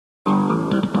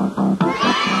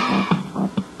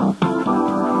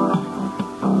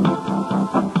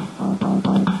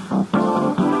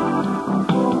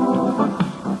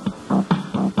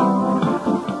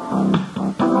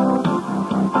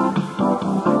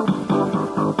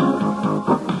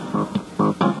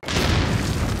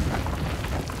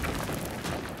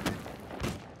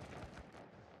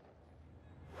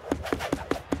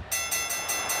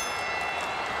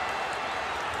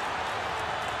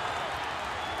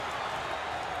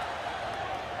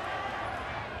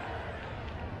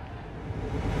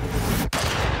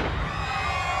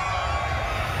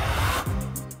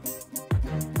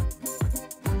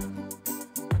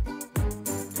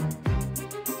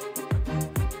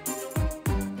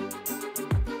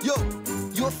Yo,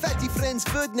 your fatty friends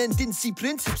Ferdinand didn't see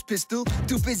Prinzip's pistol.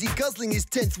 Too busy guzzling his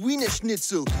 10th Wiener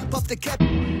Schnitzel. Pop the cap,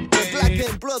 Black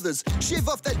Band Brothers. Shave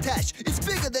off that tash, it's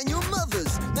bigger than your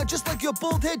mother's. Now just like your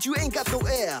bald head, you ain't got no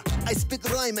air. I spit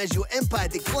rhyme as your empire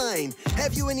decline.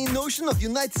 Have you any notion of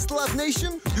United Slav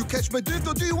Nation? You catch my drift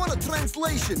or do you want a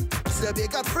translation? Serbia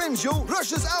got friends, yo,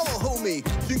 Russia's our homie.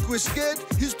 Think we're scared?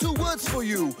 Here's 2 words for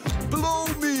you. Blow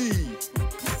me.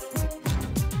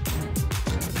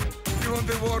 You want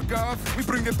the war, Gav? We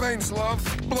bring the pain, Slav.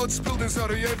 Blood spilled in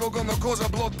Sarajevo gonna cause a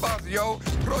bloodbath, yo.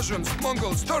 Russians,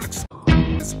 Mongols, Turks.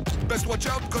 Best watch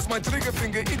out, cause my trigger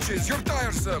finger itches. You're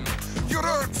tiresome. You're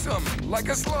irksome. Like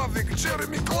a Slavic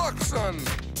Jeremy Clarkson.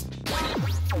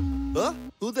 Huh?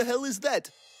 Who the hell is that?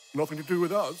 Nothing to do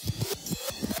with us.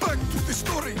 Back to the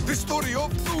story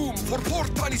of doom. For poor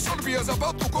tiny Serbia's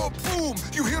about to go boom.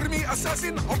 You hear me,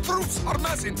 assassin? Our troops are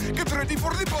massing. Get ready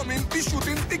for the bombing, the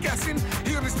shooting, the gassing.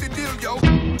 Here is the deal, yo.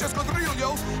 Just got real,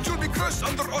 yo. You'll be crushed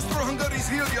under Austro-Hungary's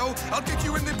heel, yo. I'll kick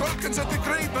you in the Balkans at the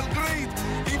Great Belgrade.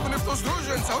 Even if those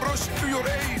Russians are rushing to your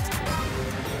aid.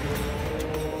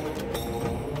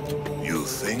 You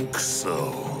think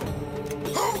so?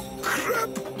 Oh, crap!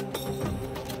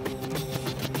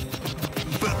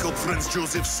 Back up, Franz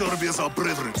Joseph. Serbia's our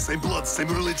brethren. Same blood, same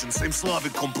religion, same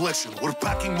Slavic complexion. We're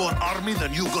packing more army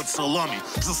than you got salami.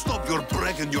 So stop your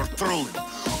bragging, your trolling.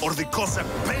 Or the Cossack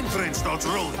paint train starts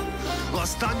rolling.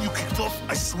 Last time you kicked off,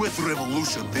 I sweat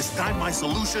revolution. This time my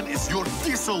solution is your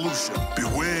dissolution.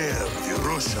 Beware the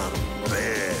Russian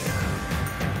bear.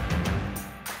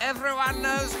 Everyone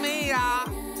knows me, yeah.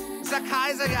 The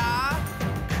Kaiser, yeah.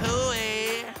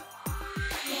 Cooey.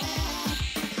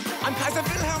 I'm Kaiser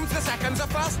Wilhelm II, the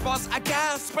first boss, I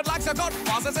guess. But like the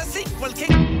Godfather's a sequel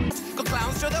king. Got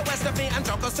clowns to the west of me and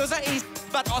jokers to the east.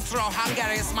 But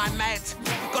Austro-Hungary's my mate.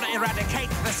 Gonna eradicate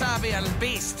the Serbian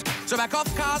beast. So back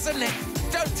off, cars and Nick.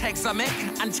 Don't take the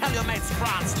mick and tell your mates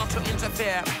France not to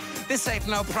interfere. This ain't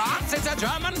no prance, it's a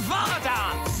German war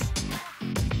dance.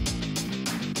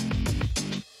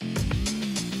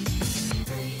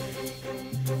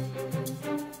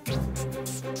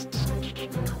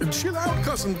 Chill out,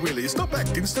 Cousin Willie. Stop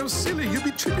acting so silly. You'll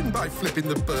be tripping by flipping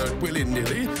the bird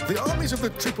willy-nilly. The armies of the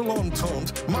Triple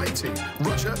Entente, mighty.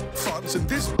 Russia, France, and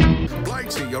this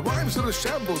blighty. Your rhymes are a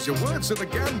shambles, your words are a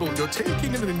gamble. You're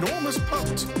taking an enormous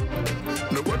punt.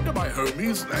 No wonder my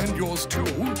homies, and yours too,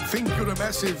 think you're a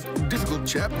massive, difficult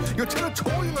chap. Your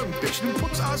territorial ambition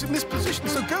puts us in this position,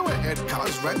 so go ahead,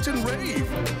 cuz, rant and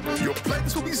rave. Your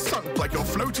plans will be sunk like your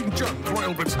floating junk.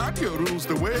 Royal Britannia rules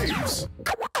the waves.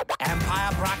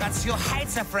 Empire braggarts, you hate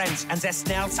the French and their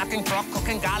snail-sucking,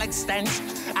 frog-cooking garlic stench.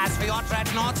 As for your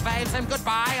dreadnoughts, wave them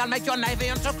goodbye. I'll make your navy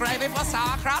into gravy for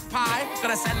sauerkraut pie.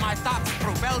 Gonna send my thoughts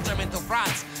through Belgium into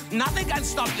France. Nothing can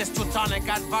stop this Teutonic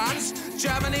advance.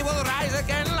 Germany will rise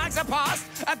again like the past.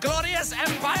 A glorious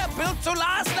empire built to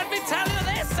last. Let me tell you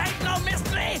this, ain't no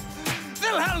mystery.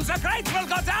 Wilhelm the Great will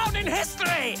go down in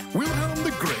history! Wilhelm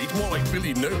the Great? More like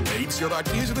Billy No Mates. Your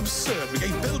ideas are absurd. We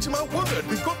gave Belgium our word.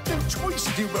 We've got no choice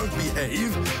if you won't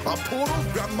behave. Our poor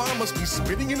old grandma must be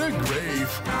spinning in her grave.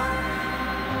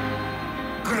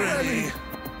 Granny!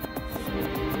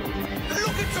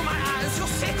 Look into my eyes, you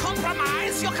see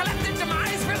compromise. Your collective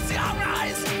demise will see our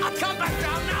rise. I'll come back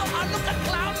down now, I'll look at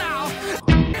clown now.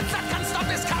 If that can stop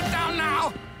this countdown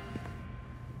now.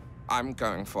 I'm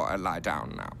going for a lie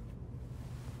down now.